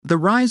The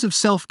rise of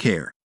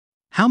self-care.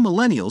 How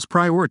millennials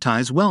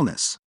prioritize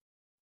wellness.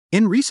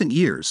 In recent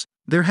years,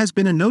 there has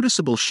been a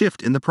noticeable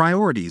shift in the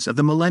priorities of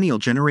the millennial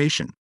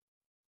generation.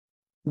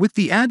 With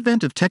the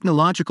advent of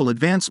technological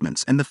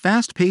advancements and the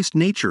fast-paced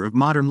nature of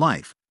modern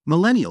life,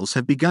 millennials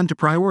have begun to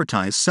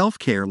prioritize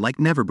self-care like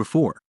never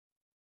before.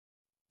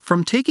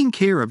 From taking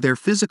care of their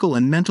physical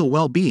and mental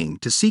well-being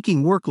to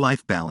seeking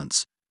work-life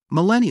balance,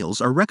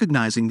 millennials are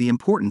recognizing the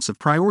importance of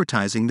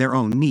prioritizing their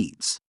own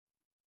needs.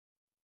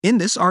 In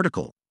this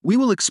article, we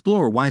will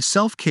explore why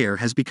self-care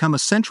has become a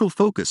central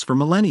focus for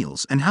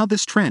millennials and how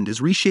this trend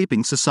is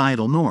reshaping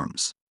societal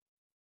norms.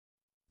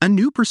 A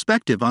new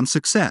perspective on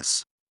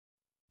success.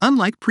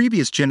 Unlike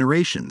previous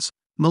generations,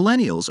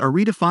 millennials are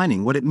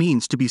redefining what it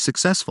means to be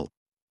successful.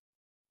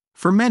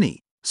 For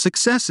many,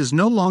 success is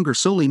no longer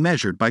solely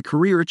measured by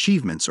career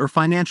achievements or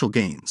financial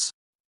gains.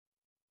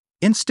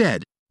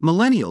 Instead,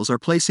 millennials are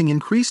placing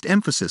increased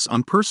emphasis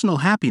on personal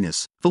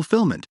happiness,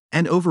 fulfillment,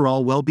 and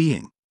overall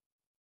well-being.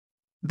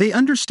 They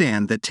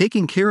understand that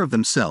taking care of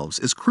themselves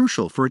is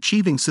crucial for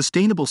achieving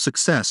sustainable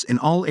success in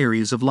all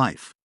areas of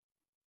life.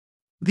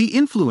 The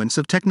influence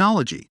of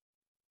technology.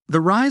 The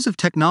rise of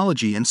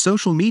technology and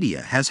social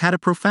media has had a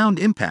profound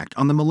impact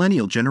on the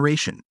millennial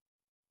generation.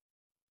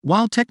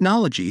 While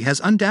technology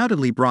has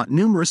undoubtedly brought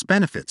numerous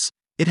benefits,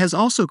 it has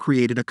also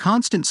created a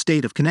constant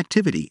state of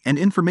connectivity and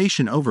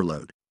information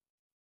overload.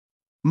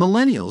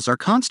 Millennials are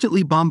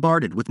constantly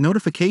bombarded with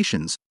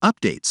notifications,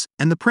 updates,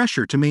 and the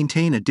pressure to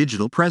maintain a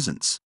digital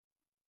presence.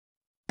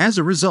 As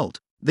a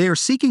result, they are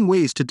seeking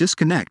ways to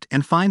disconnect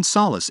and find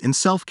solace in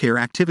self-care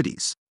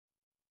activities.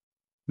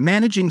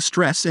 Managing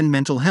stress and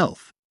mental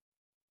health.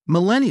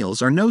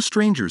 Millennials are no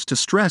strangers to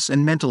stress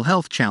and mental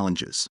health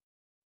challenges.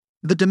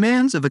 The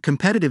demands of a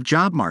competitive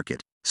job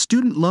market,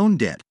 student loan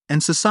debt,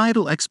 and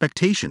societal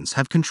expectations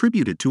have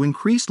contributed to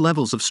increased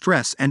levels of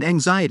stress and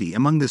anxiety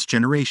among this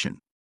generation.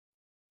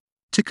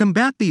 To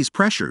combat these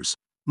pressures,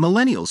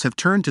 millennials have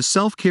turned to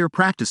self-care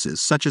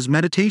practices such as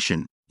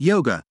meditation,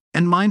 yoga,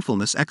 and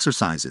mindfulness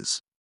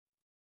exercises.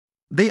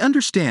 They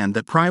understand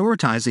that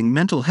prioritizing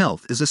mental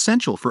health is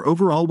essential for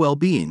overall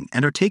well-being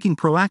and are taking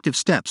proactive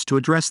steps to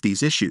address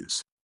these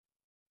issues.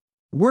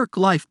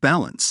 Work-life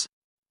balance.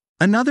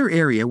 Another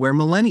area where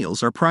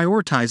millennials are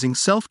prioritizing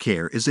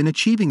self-care is in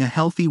achieving a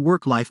healthy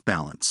work-life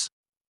balance.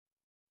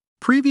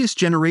 Previous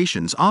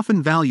generations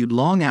often valued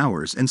long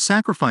hours and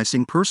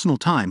sacrificing personal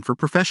time for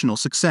professional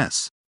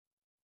success.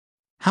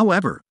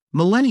 However,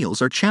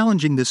 millennials are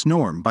challenging this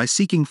norm by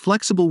seeking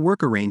flexible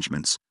work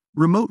arrangements,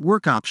 remote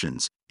work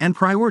options, and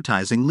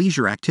prioritizing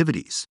leisure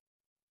activities.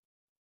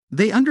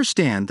 They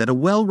understand that a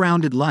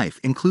well-rounded life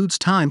includes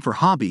time for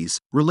hobbies,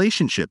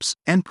 relationships,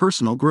 and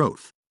personal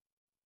growth.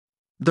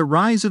 The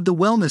rise of the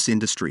wellness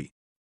industry.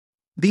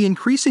 The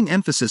increasing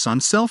emphasis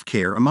on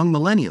self-care among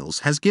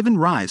millennials has given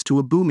rise to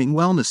a booming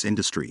wellness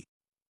industry.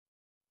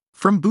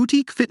 From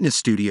boutique fitness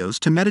studios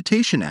to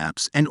meditation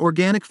apps and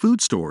organic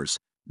food stores,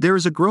 there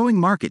is a growing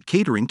market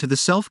catering to the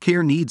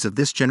self-care needs of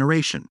this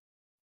generation.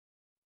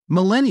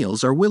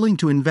 Millennials are willing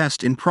to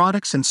invest in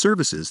products and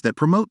services that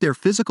promote their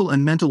physical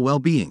and mental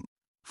well-being,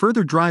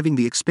 further driving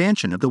the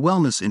expansion of the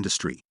wellness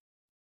industry.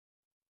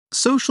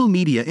 Social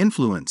media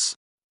influence.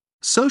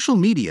 Social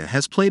media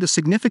has played a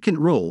significant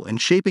role in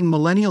shaping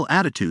millennial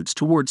attitudes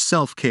towards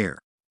self-care.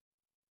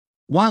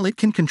 While it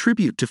can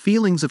contribute to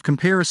feelings of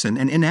comparison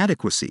and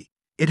inadequacy,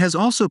 it has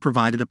also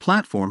provided a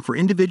platform for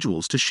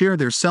individuals to share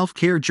their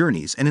self-care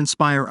journeys and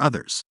inspire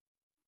others.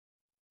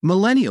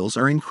 Millennials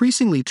are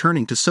increasingly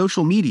turning to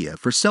social media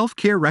for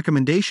self-care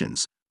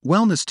recommendations,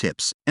 wellness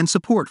tips, and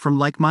support from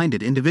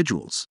like-minded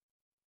individuals.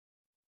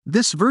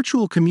 This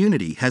virtual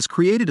community has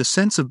created a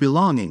sense of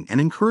belonging and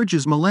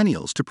encourages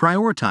millennials to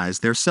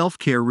prioritize their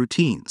self-care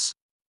routines.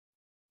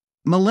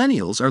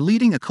 Millennials are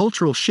leading a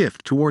cultural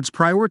shift towards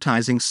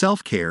prioritizing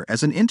self-care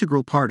as an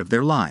integral part of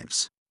their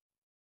lives.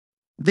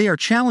 They are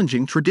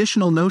challenging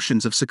traditional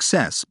notions of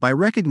success by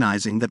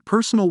recognizing that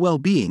personal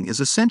well-being is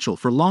essential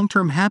for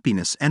long-term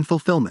happiness and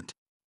fulfillment.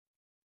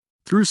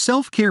 Through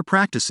self-care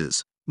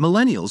practices,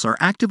 millennials are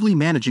actively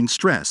managing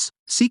stress,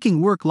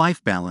 seeking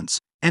work-life balance,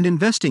 and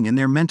investing in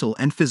their mental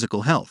and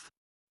physical health.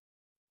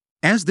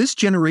 As this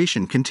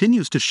generation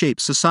continues to shape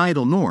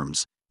societal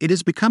norms, it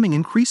is becoming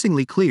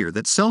increasingly clear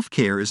that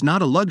self-care is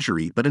not a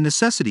luxury but a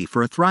necessity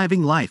for a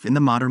thriving life in the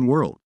modern world.